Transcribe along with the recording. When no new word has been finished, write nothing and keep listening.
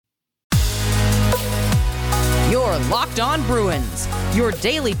Locked On Bruins, your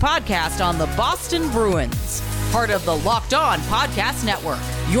daily podcast on the Boston Bruins. Part of the Locked On Podcast Network,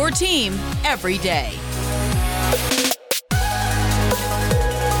 your team every day.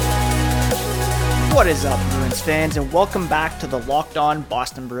 What is up, Bruins fans, and welcome back to the Locked On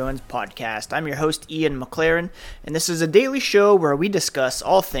Boston Bruins podcast. I'm your host, Ian McLaren, and this is a daily show where we discuss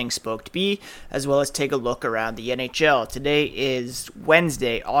all things Spoke to Be, as well as take a look around the NHL. Today is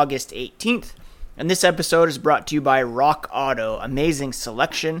Wednesday, August 18th, and this episode is brought to you by Rock Auto. Amazing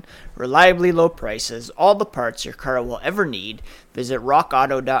selection, reliably low prices, all the parts your car will ever need. Visit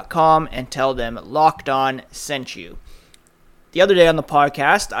rockauto.com and tell them Locked On sent you. The other day on the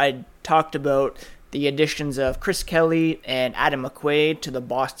podcast, I talked about the additions of Chris Kelly and Adam McQuaid to the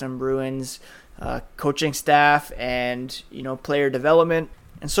Boston Bruins coaching staff and, player development.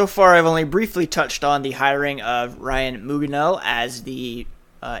 And so far, I've only briefly touched on the hiring of Ryan Mugenel as the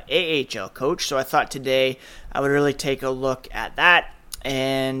AHL coach. So I thought today I would really take a look at that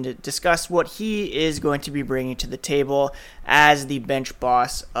and discuss what he is going to be bringing to the table as the bench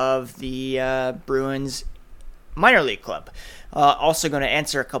boss of the Bruins minor league club. Also going to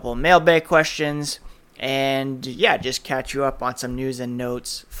answer a couple of mailbag questions and just catch you up on some news and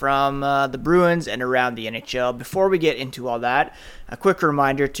notes from the Bruins and around the NHL. Before we get into all that, a quick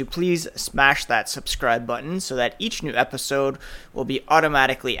reminder to please smash that subscribe button so that each new episode will be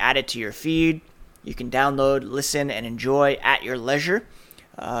automatically added to your feed. You can download, listen, and enjoy at your leisure.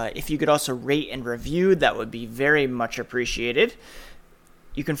 If you could also rate and review, that would be very much appreciated.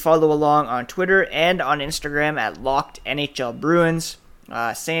 You can follow along on Twitter and on Instagram at Locked NHL Bruins.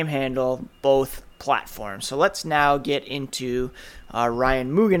 Same handle, both platforms. So let's now get into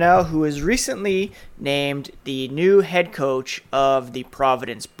Ryan Mugenel, who was recently named the new head coach of the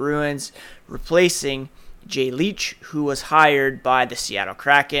Providence Bruins, replacing Jay Leach, who was hired by the Seattle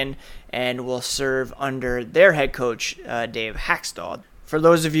Kraken and will serve under their head coach, Dave Hakstol. For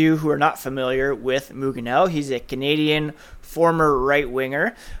those of you who are not familiar with Mugenel, he's a Canadian former right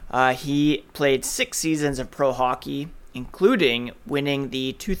winger. He played 6 seasons of pro hockey, including winning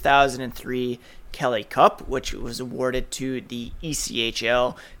the 2003 Kelly Cup, which was awarded to the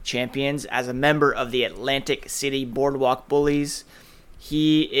ECHL champions as a member of the Atlantic City Boardwalk Bullies.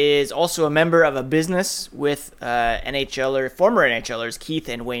 He is also a member of a business with former NHLers Keith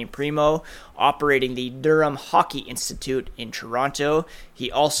and Wayne Primo, operating the Durham Hockey Institute in Toronto.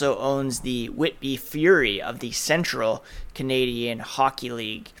 He also owns the Whitby Fury of the Central Canadian Hockey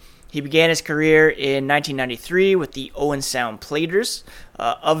League. He began his career in 1993 with the Owen Sound Platers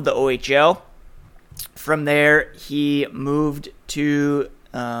of the OHL. From there, he moved to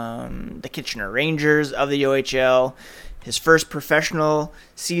the Kitchener Rangers of the OHL. His first professional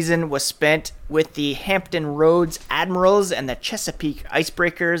season was spent with the Hampton Roads Admirals and the Chesapeake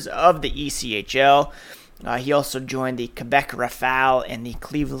Icebreakers of the ECHL. He also joined the Quebec Rafale and the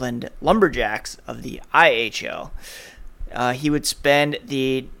Cleveland Lumberjacks of the IHL. He would spend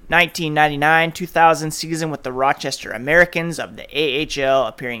the 1999-2000 season with the Rochester Americans of the AHL,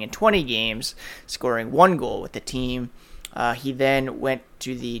 appearing in 20 games, scoring 1 goal with the team. He then went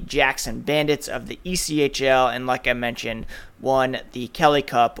to the Jackson Bandits of the ECHL and, like I mentioned, won the Kelly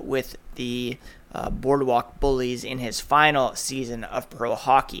Cup with the Boardwalk Bullies in his final season of pro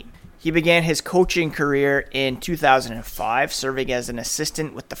hockey. He began his coaching career in 2005, serving as an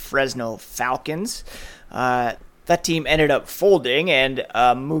assistant with the Fresno Falcons. That team ended up folding, and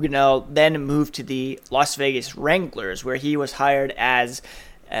Mugenel then moved to the Las Vegas Wranglers, where he was hired as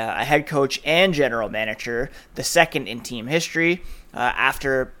a head coach and general manager, the second in team history,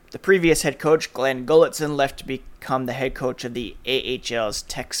 after the previous head coach, Glenn Gulletson, left to become the head coach of the AHL's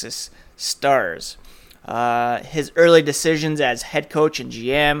Texas Stars. His early decisions as head coach and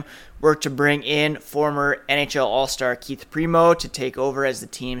GM were to bring in former NHL All-Star Keith Primo to take over as the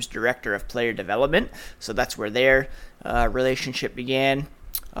team's director of player development, so that's where their relationship began.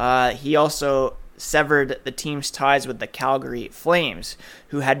 He also severed the team's ties with the Calgary Flames,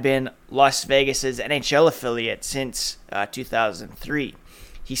 who had been Las Vegas's NHL affiliate since 2003.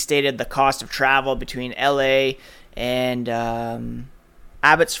 He stated the cost of travel between LA and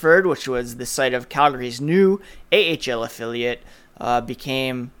Abbotsford, which was the site of Calgary's new AHL affiliate,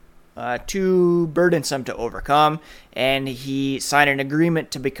 became too burdensome to overcome, and he signed an agreement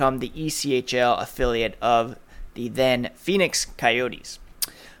to become the ECHL affiliate of the then Phoenix Coyotes.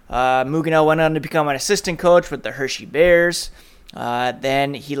 Mugenel went on to become an assistant coach with the Hershey Bears.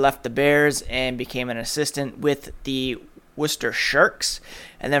 Then he left the Bears and became an assistant with the Worcester Sharks.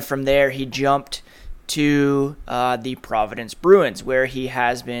 And then from there, he jumped to the Providence Bruins, where he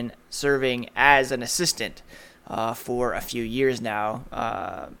has been serving as an assistant for a few years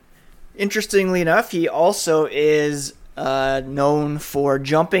now. Interestingly enough, he also is known for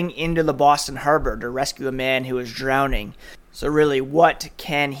jumping into the Boston Harbor to rescue a man who was drowning. So really, what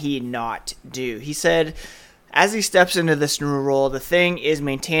can he not do? He said, as he steps into this new role, the thing is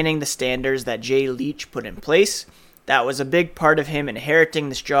maintaining the standards that Jay Leach put in place. That was a big part of him inheriting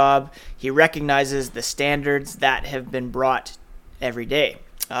this job. He recognizes the standards that have been brought every day.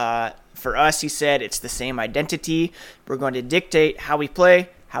 For us, he said, it's the same identity. We're going to dictate how we play,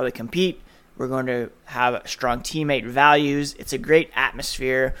 how we compete. We're going to have strong teammate values. It's a great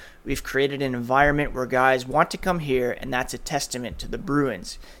atmosphere. We've created an environment where guys want to come here, and that's a testament to the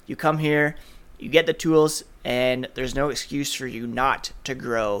Bruins. You come here, you get the tools, and there's no excuse for you not to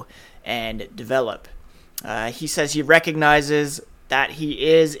grow and develop. He says he recognizes that he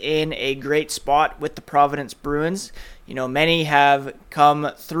is in a great spot with the Providence Bruins. You know, many have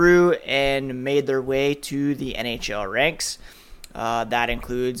come through and made their way to the NHL ranks. That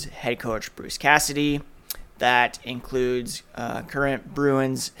includes head coach Bruce Cassidy. That includes current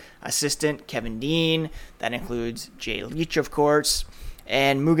Bruins assistant Kevin Dean. That includes Jay Leach, of course.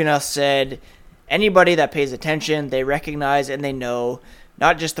 And Mugunel said, anybody that pays attention, they recognize and they know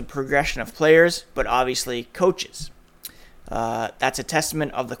not just the progression of players, but obviously coaches. That's a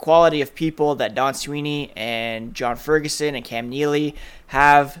testament of the quality of people that Don Sweeney and John Ferguson and Cam Neely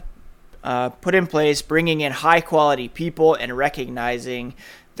have put in place, bringing in high-quality people and recognizing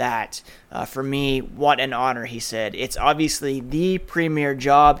that, for me, what an honor, he said. It's obviously the premier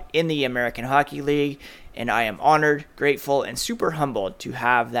job in the American Hockey League, and I am honored, grateful, and super humbled to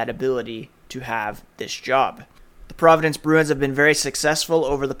have that ability to have this job. The Providence Bruins have been very successful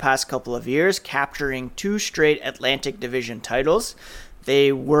over the past couple of years, capturing 2 straight Atlantic Division titles.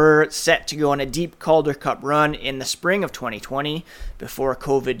 They were set to go on a deep Calder Cup run in the spring of 2020 before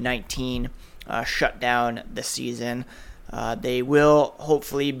COVID-19 shut down the season. They will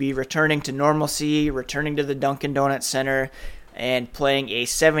hopefully be returning to normalcy, returning to the Dunkin' Donuts Center, and playing a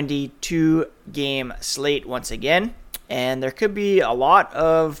 72-game slate once again. And there could be a lot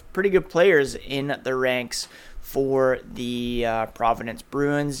of pretty good players in the ranks for the Providence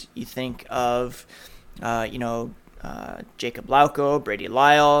Bruins. You think of, Jacob Lauko, Brady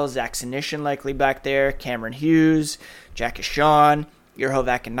Lyle, Zach Senyshyn likely back there, Cameron Hughes, Jack Eshon, Urho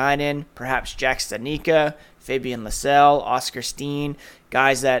Vakanainen, perhaps Jack Stanika, Fabian Lysell, Oscar Steen,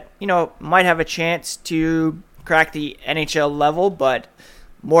 guys that, might have a chance to crack the NHL level, but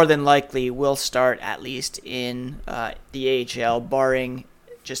more than likely will start at least in the AHL, barring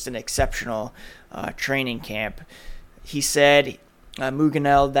just an exceptional training camp. He said,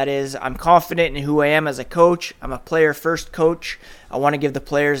 Mugunel, that is, I'm confident in who I am as a coach. I'm a player-first coach. I want to give the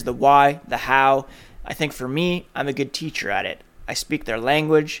players the why, the how. I think for me, I'm a good teacher at it. I speak their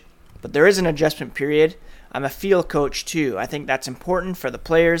language, but there is an adjustment period. I'm a field coach too. I think that's important for the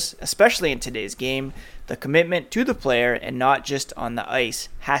players, especially in today's game. The commitment to the player and not just on the ice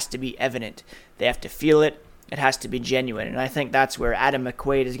has to be evident. They have to feel it. It has to be genuine. And I think that's where Adam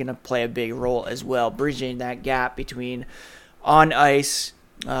McQuaid is going to play a big role as well, bridging that gap between on-ice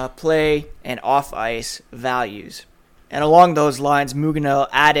play and off-ice values. And along those lines, Mugunel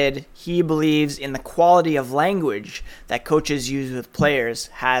added he believes in the quality of language that coaches use with players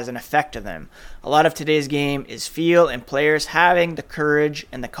has an effect on them. A lot of today's game is feel and players having the courage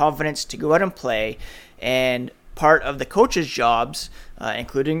and the confidence to go out and play. And part of the coaches' jobs,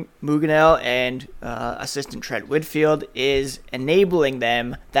 including Mugunel and assistant Trent Whitfield, is enabling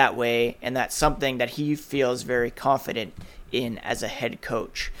them that way. And that's something that he feels very confident in as a head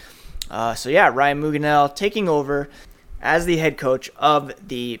coach. Ryan Mugunel taking over as the head coach of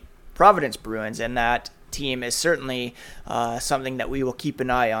the Providence Bruins, and that team is certainly something that we will keep an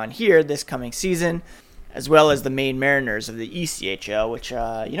eye on here this coming season, as well as the Maine Mariners of the ECHL, which,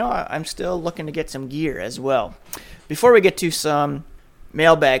 I'm still looking to get some gear as well. Before we get to some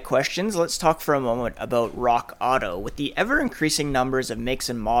mailbag questions, let's talk for a moment about Rock Auto. With the ever-increasing numbers of makes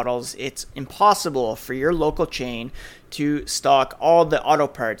and models, it's impossible for your local chain to stock all the auto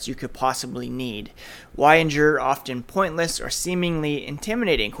parts you could possibly need. Why endure often pointless or seemingly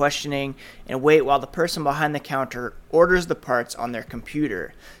intimidating questioning and wait while the person behind the counter orders the parts on their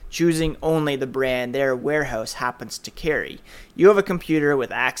computer, choosing only the brand their warehouse happens to carry? You have a computer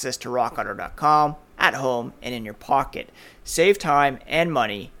with access to rockauto.com at home and in your pocket. Save time and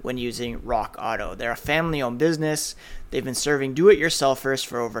money when using Rock Auto. They're a family-owned business. They've been serving do-it-yourselfers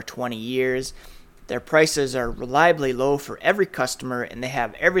for over 20 years. Their prices are reliably low for every customer, and they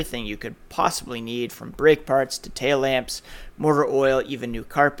have everything you could possibly need, from brake parts to tail lamps, motor oil, even new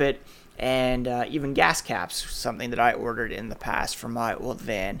carpet, and even gas caps, something that I ordered in the past for my old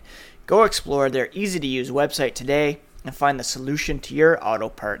van. Go explore their easy-to-use website today and find the solution to your auto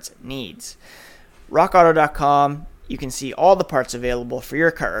parts needs. RockAuto.com. You can see all the parts available for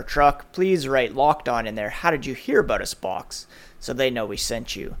your car or truck. Please write Locked On in there. How did you hear about us box so they know we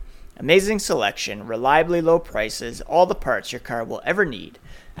sent you. Amazing selection, reliably low prices, all the parts your car will ever need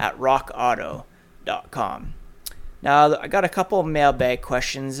at RockAuto.com. Now, I got a couple of mailbag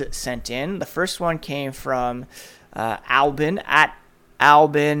questions sent in. The first one came from Albin at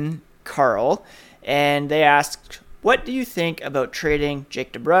Albin Carl, and they asked, what do you think about trading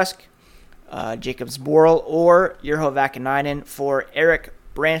Jake DeBrusk, Jacob Zboril, or Urho Vakanainen for Erik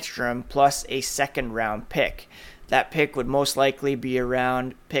Brannstrom plus a second-round pick? That pick would most likely be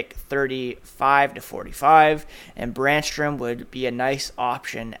around pick 35 to 45, and Brannstrom would be a nice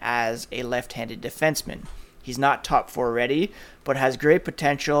option as a left-handed defenseman. He's not top 4 ready, but has great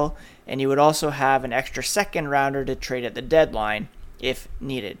potential, and he would also have an extra second-rounder to trade at the deadline if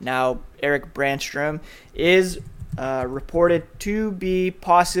needed. Now, Erik Brannstrom is reported to be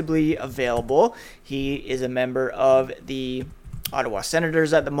possibly available. He is a member of the Ottawa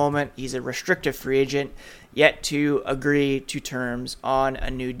Senators at the moment. He's a restricted free agent, yet to agree to terms on a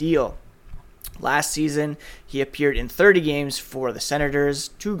new deal. Last season, he appeared in 30 games for the Senators,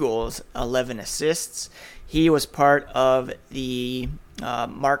 2 goals, 11 assists. He was part of the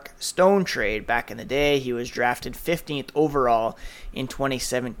Mark Stone trade back in the day. He was drafted 15th overall in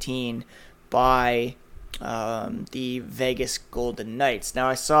 2017 by the Vegas Golden Knights. Now,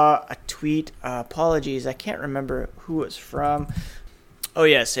 I saw a tweet, apologies, I can't remember who it was from. Oh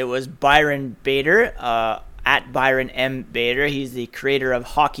yes, it was Byron Bader, at Byron M. Bader. He's the creator of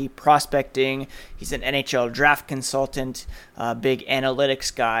Hockey Prospecting. He's an NHL draft consultant, big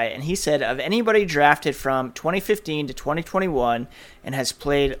analytics guy, and he said of anybody drafted from 2015 to 2021 and has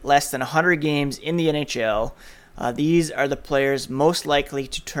played less than 100 games in the NHL, these are the players most likely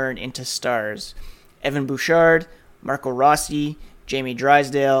to turn into stars. Evan Bouchard, Marco Rossi, Jamie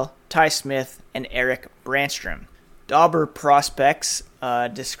Drysdale, Ty Smith, and Erik Brannstrom. Dauber Prospects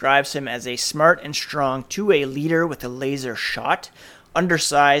describes him as a smart and strong two-way leader with a laser shot,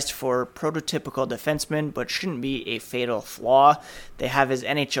 undersized for prototypical defenseman, but shouldn't be a fatal flaw. They have his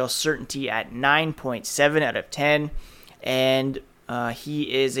NHL certainty at 9.7 out of 10, and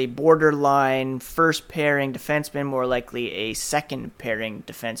he is a borderline first-pairing defenseman, more likely a second-pairing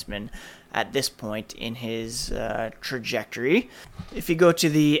defenseman at this point in his trajectory. If you go to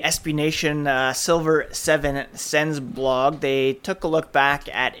the SB Nation Silver 7 Sens blog, they took a look back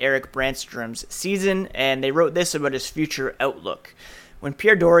at Erik Brannstrom's season, and they wrote this about his future outlook. When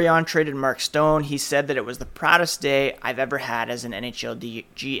Pierre Dorion traded Mark Stone, he said that it was the proudest day I've ever had as an NHL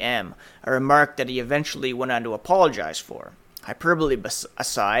GM, a remark that he eventually went on to apologize for. Hyperbole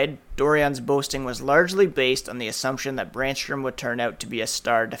aside, Dorion's boasting was largely based on the assumption that Brannstrom would turn out to be a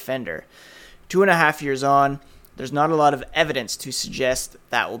star defender. 2.5 years on, there's not a lot of evidence to suggest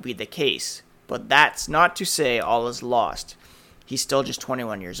that will be the case, but that's not to say all is lost. He's still just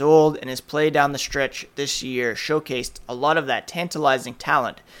 21 years old, and his play down the stretch this year showcased a lot of that tantalizing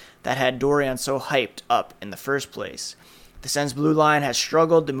talent that had Dorion so hyped up in the first place. The Sens blue line has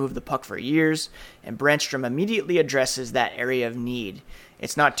struggled to move the puck for years, and Brannstrom immediately addresses that area of need.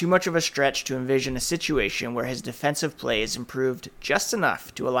 It's not too much of a stretch to envision a situation where his defensive play is improved just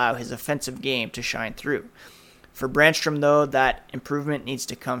enough to allow his offensive game to shine through. For Brannstrom, though, that improvement needs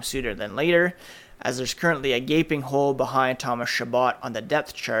to come sooner than later, as there's currently a gaping hole behind Thomas Chabot on the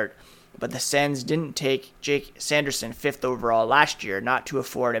depth chart, but the Sens didn't take Jake Sanderson 5th overall last year not to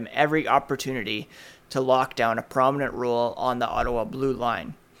afford him every opportunity to lock down a prominent role on the Ottawa blue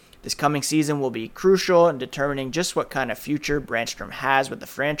line. This coming season will be crucial in determining just what kind of future Brannstrom has with the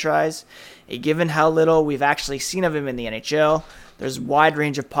franchise. Given how little we've actually seen of him in the NHL, there's a wide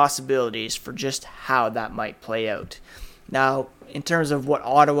range of possibilities for just how that might play out. Now, in terms of what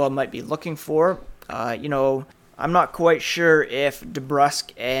Ottawa might be looking for, I'm not quite sure if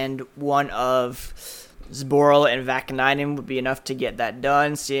DeBrusk and one of Zboril and Vakanainen would be enough to get that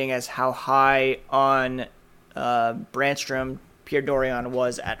done, seeing as how high on Brannstrom Pierre Dorion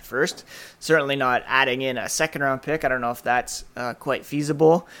was at first. Certainly not adding in a second-round pick. I don't know if that's quite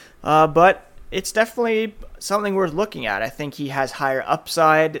feasible, but it's definitely something worth looking at. I think he has higher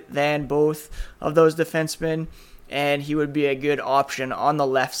upside than both of those defensemen, and he would be a good option on the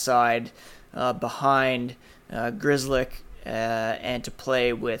left side behind Grzelcyk, and to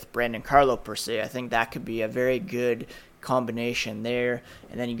play with Brandon Carlo per se. I think that could be a very good combination there,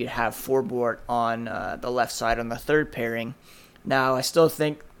 and then you could have Forbort on the left side on the third pairing. Now, I still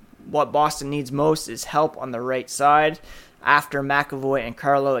think what Boston needs most is help on the right side. After McAvoy and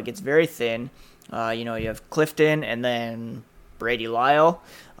Carlo, it gets very thin. You have Clifton and then Brady Lyle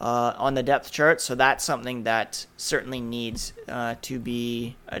on the depth chart. So that's something that certainly needs to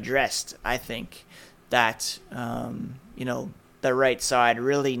be addressed. I think that, the right side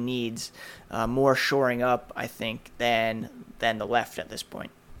really needs more shoring up, I think, than the left at this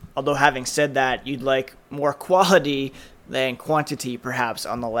point. Although having said that, you'd like more quality than quantity perhaps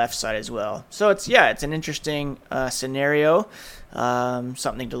on the left side as well. So it's an interesting scenario,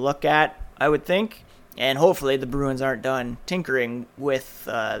 something to look at, I would think. And hopefully the Bruins aren't done tinkering with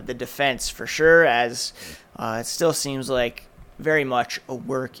the defense for sure, as it still seems like very much a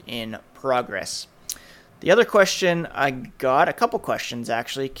work in progress. The other question I got, a couple questions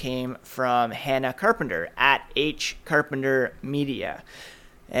actually, came from Hannah Carpenter at H Carpenter Media.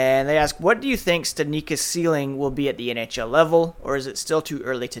 And they ask, what do you think Studnicka's ceiling will be at the NHL level, or is it still too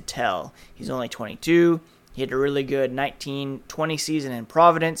early to tell? He's only 22. He had a really good 19-20 season in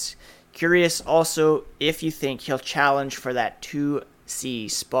Providence. Curious also if you think he'll challenge for that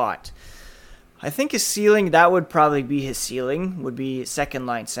 2C spot. I think his ceiling, that would probably be his ceiling, would be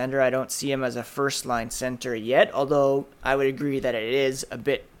second-line center. I don't see him as a first-line center yet, although I would agree that it is a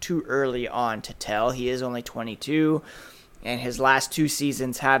bit too early on to tell. He is only 22. And his last 2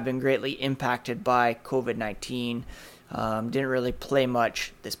 seasons have been greatly impacted by COVID-19. Didn't really play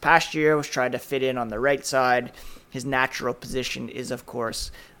much this past year. Was trying to fit in on the right side. His natural position is, of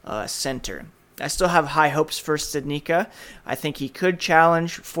course, center. I still have high hopes for Studnicka. I think he could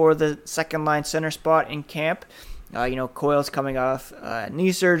challenge for the second-line center spot in camp. Coyle's coming off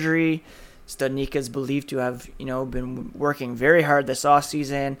knee surgery. Studnicka is believed to have, been working very hard this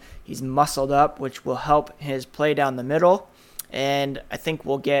offseason. He's muscled up, which will help his play down the middle. And I think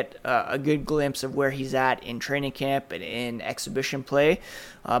we'll get a good glimpse of where he's at in training camp and in exhibition play.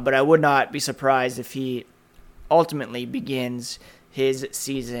 But I would not be surprised if he ultimately begins his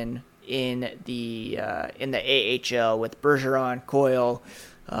season in the AHL with Bergeron, Coyle,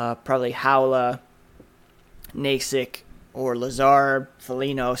 probably Haula, Nasic, or Lazar,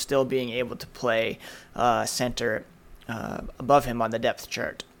 Foligno still being able to play center above him on the depth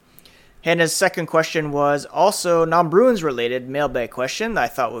chart. Hannah's second question was also non-Bruins related mailbag question that I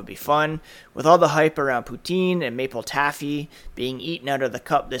thought would be fun. With all the hype around poutine and maple taffy being eaten out of the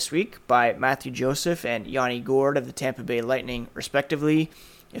cup this week by Matthew Joseph and Yanni Gourde of the Tampa Bay Lightning, respectively,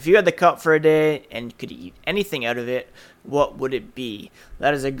 if you had the cup for a day and could eat anything out of it, what would it be?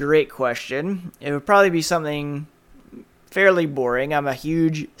 That is a great question. It would probably be something fairly boring. I'm a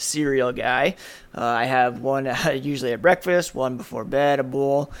huge cereal guy. I have one usually at breakfast, one before bed, a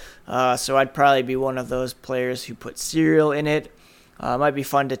bowl. So I'd probably be one of those players who put cereal in it. It might be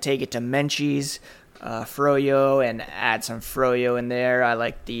fun to take it to Menchie's, Froyo, and add some Froyo in there. I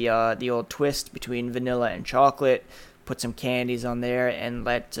like the old twist between vanilla and chocolate. Put some candies on there and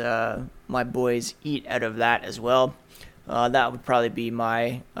let my boys eat out of that as well. That would probably be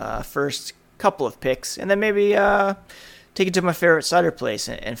my first couple of picks. And then maybe take it to my favorite cider place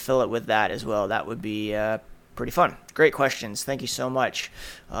and fill it with that as well. That would be pretty fun. Great questions. Thank you so much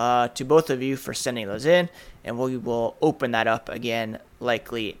to both of you for sending those in. And we will open that up again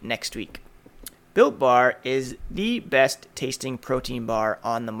likely next week. Built Bar is the best tasting protein bar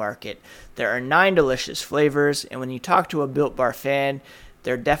on the market. There are 9 delicious flavors, and when you talk to a Built Bar fan,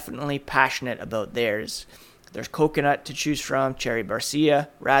 they're definitely passionate about theirs. There's coconut to choose from, cherry barcia,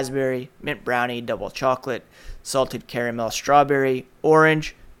 raspberry, mint brownie, double chocolate, salted caramel strawberry,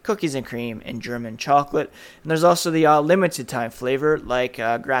 orange, cookies and cream, and German chocolate. And there's also the limited time flavor like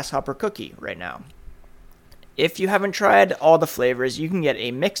grasshopper cookie right now. If you haven't tried all the flavors, you can get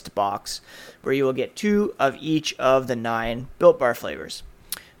a mixed box where you will get 2 of each of the 9 Built Bar flavors.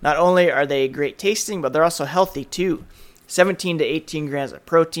 Not only are they great tasting, but they're also healthy too. 17 to 18 grams of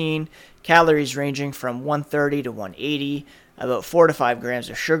protein, calories ranging from 130 to 180, about 4 to 5 grams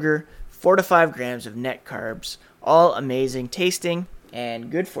of sugar, 4 to 5 grams of net carbs, all amazing tasting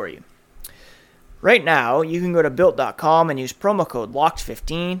and good for you. Right now, you can go to Built.com and use promo code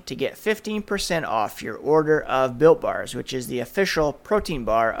LOCKED15 to get 15% off your order of Built Bars, which is the official protein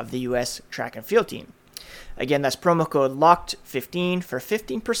bar of the U.S. track and field team. Again, that's promo code LOCKED15 for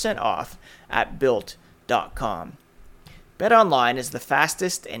 15% off at Built.com. BetOnline is the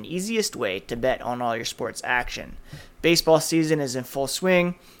fastest and easiest way to bet on all your sports action. Baseball season is in full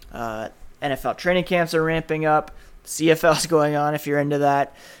swing. NFL training camps are ramping up. CFL is going on if you're into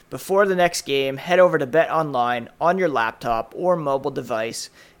that. Before the next game, head over to BetOnline on your laptop or mobile device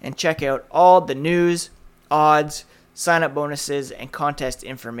and check out all the news, odds, sign-up bonuses, and contest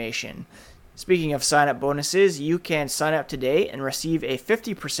information. Speaking of sign-up bonuses, you can sign up today and receive a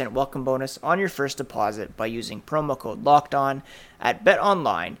 50% welcome bonus on your first deposit by using promo code LOCKEDON at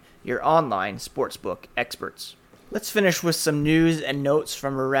BetOnline, your online sportsbook experts. Let's finish with some news and notes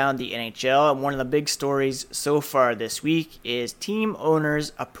from around the NHL. And one of the big stories so far this week is team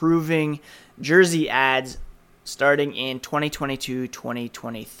owners approving jersey ads starting in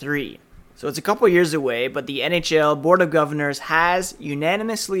 2022-2023. So it's a couple years away, but the NHL Board of Governors has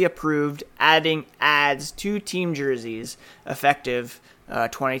unanimously approved adding ads to team jerseys effective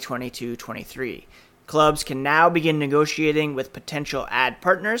 2022-23. Clubs can now begin negotiating with potential ad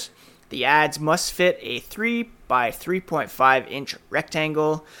partners. The ads must fit a 3 by 3.5 inch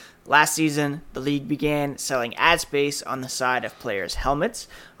rectangle. Last season, the league began selling ad space on the side of players' helmets.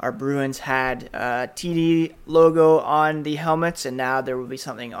 Our Bruins had a TD logo on the helmets, and now there will be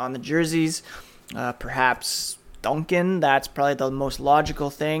something on the jerseys. Perhaps Duncan, that's probably the most logical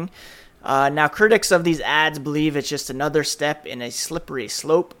thing. Now, critics of these ads believe it's just another step in a slippery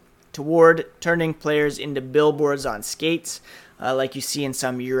slope toward turning players into billboards on skates, like you see in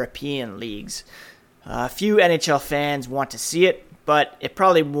some European leagues. Few NHL fans want to see it, but it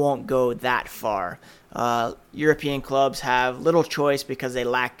probably won't go that far. European clubs have little choice because they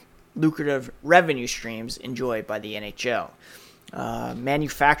lack lucrative revenue streams enjoyed by the NHL.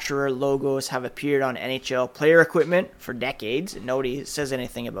 Manufacturer logos have appeared on NHL player equipment for decades, and nobody says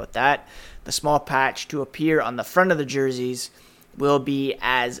anything about that. The small patch to appear on the front of the jerseys will be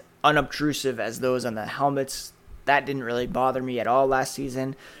as unobtrusive as those on the helmets. That didn't really bother me at all last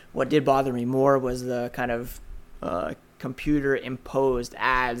season. What did bother me more was the kind of computer-imposed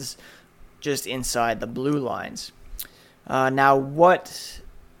ads just inside the blue lines. Now, what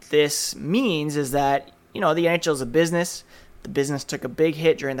this means is that, the NHL is a business. The business took a big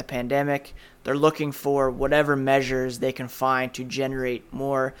hit during the pandemic. They're looking for whatever measures they can find to generate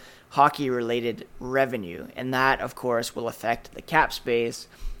more hockey-related revenue. And that, of course, will affect the cap space,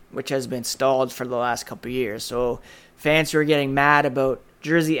 which has been stalled for the last couple of years. So fans who are getting mad about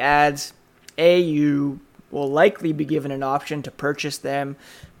jersey ads, you will likely be given an option to purchase them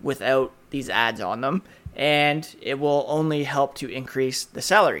without these ads on them, and it will only help to increase the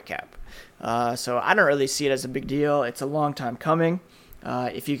salary cap. So I don't really see it as a big deal. It's a long time coming.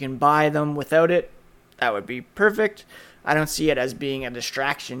 If you can buy them without it, that would be perfect. I don't see it as being a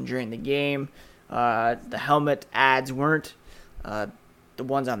distraction during the game. The helmet ads weren't. The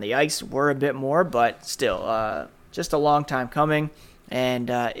ones on the ice were a bit more, but still, just a long time coming, and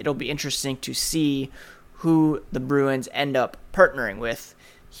it'll be interesting to see who the Bruins end up partnering with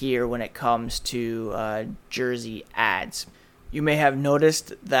here when it comes to jersey ads. You may have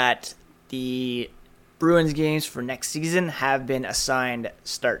noticed that the Bruins games for next season have been assigned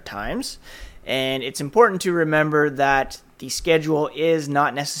start times, and it's important to remember that the schedule is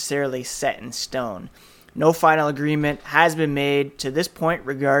not necessarily set in stone. No final agreement has been made to this point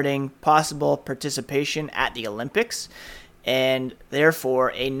regarding possible participation at the Olympics, and therefore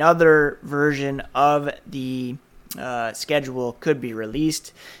another version of the schedule could be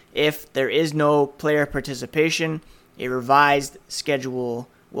released. If there is no player participation, a revised schedule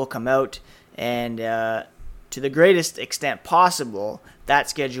will come out, and to the greatest extent possible, that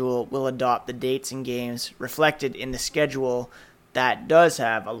schedule will adopt the dates and games reflected in the schedule that does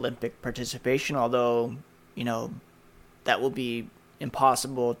have Olympic participation, although, that will be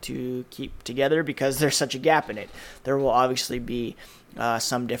impossible to keep together because there's such a gap in it. There will obviously be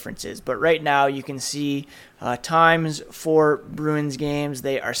some differences. But right now you can see times for Bruins games.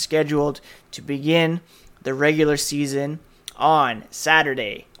 They are scheduled to begin the regular season on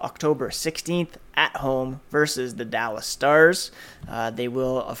Saturday, October 16th at home versus the Dallas Stars. They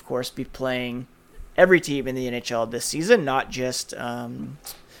will, of course, be playing every team in the NHL this season, not just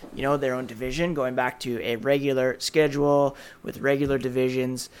their own division, going back to a regular schedule with regular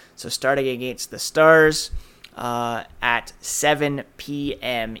divisions. So starting against the Stars at 7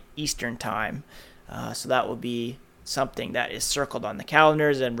 p.m. Eastern Time. So that will be something that is circled on the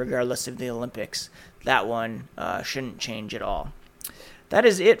calendars, and regardless of the Olympics, that one shouldn't change at all. That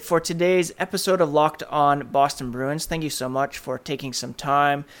is it for today's episode of Locked On Boston Bruins. Thank you so much for taking some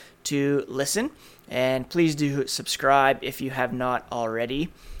time to listen, and please do subscribe if you have not already.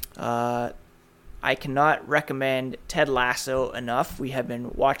 I cannot recommend Ted Lasso enough. We have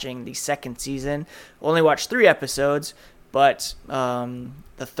been watching the second season. Only watched 3 episodes, but the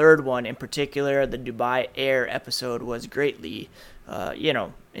third one in particular, the Dubai Air episode, was greatly,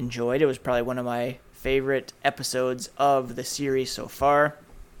 enjoyed. It was probably one of my favorite episodes of the series so far.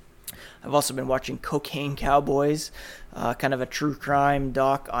 I've also been watching Cocaine Cowboys, kind of a true crime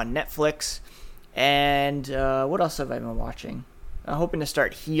doc on Netflix. And what else have I been watching? I'm hoping to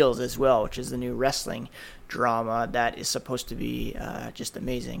start Heels as well, which is the new wrestling drama that is supposed to be just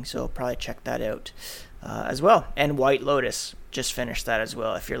amazing. So probably check that out as well. And White Lotus, just finished that as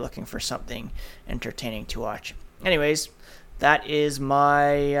well if you're looking for something entertaining to watch. anyways, that is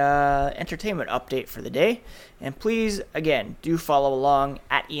my entertainment update for the day. And please, again, do follow along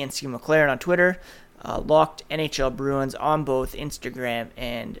at ENC McLaren on Twitter, Locked NHL Bruins on both Instagram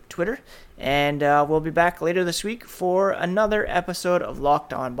and Twitter. And we'll be back later this week for another episode of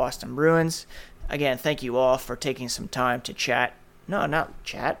Locked On Boston Bruins. Again, thank you all for taking some time to chat. No, not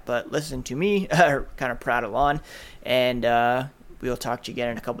chat, but listen to me kind of prattle on. And we'll talk to you again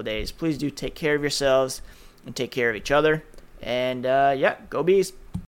in a couple days. Please do take care of yourselves and take care of each other. And go Bees.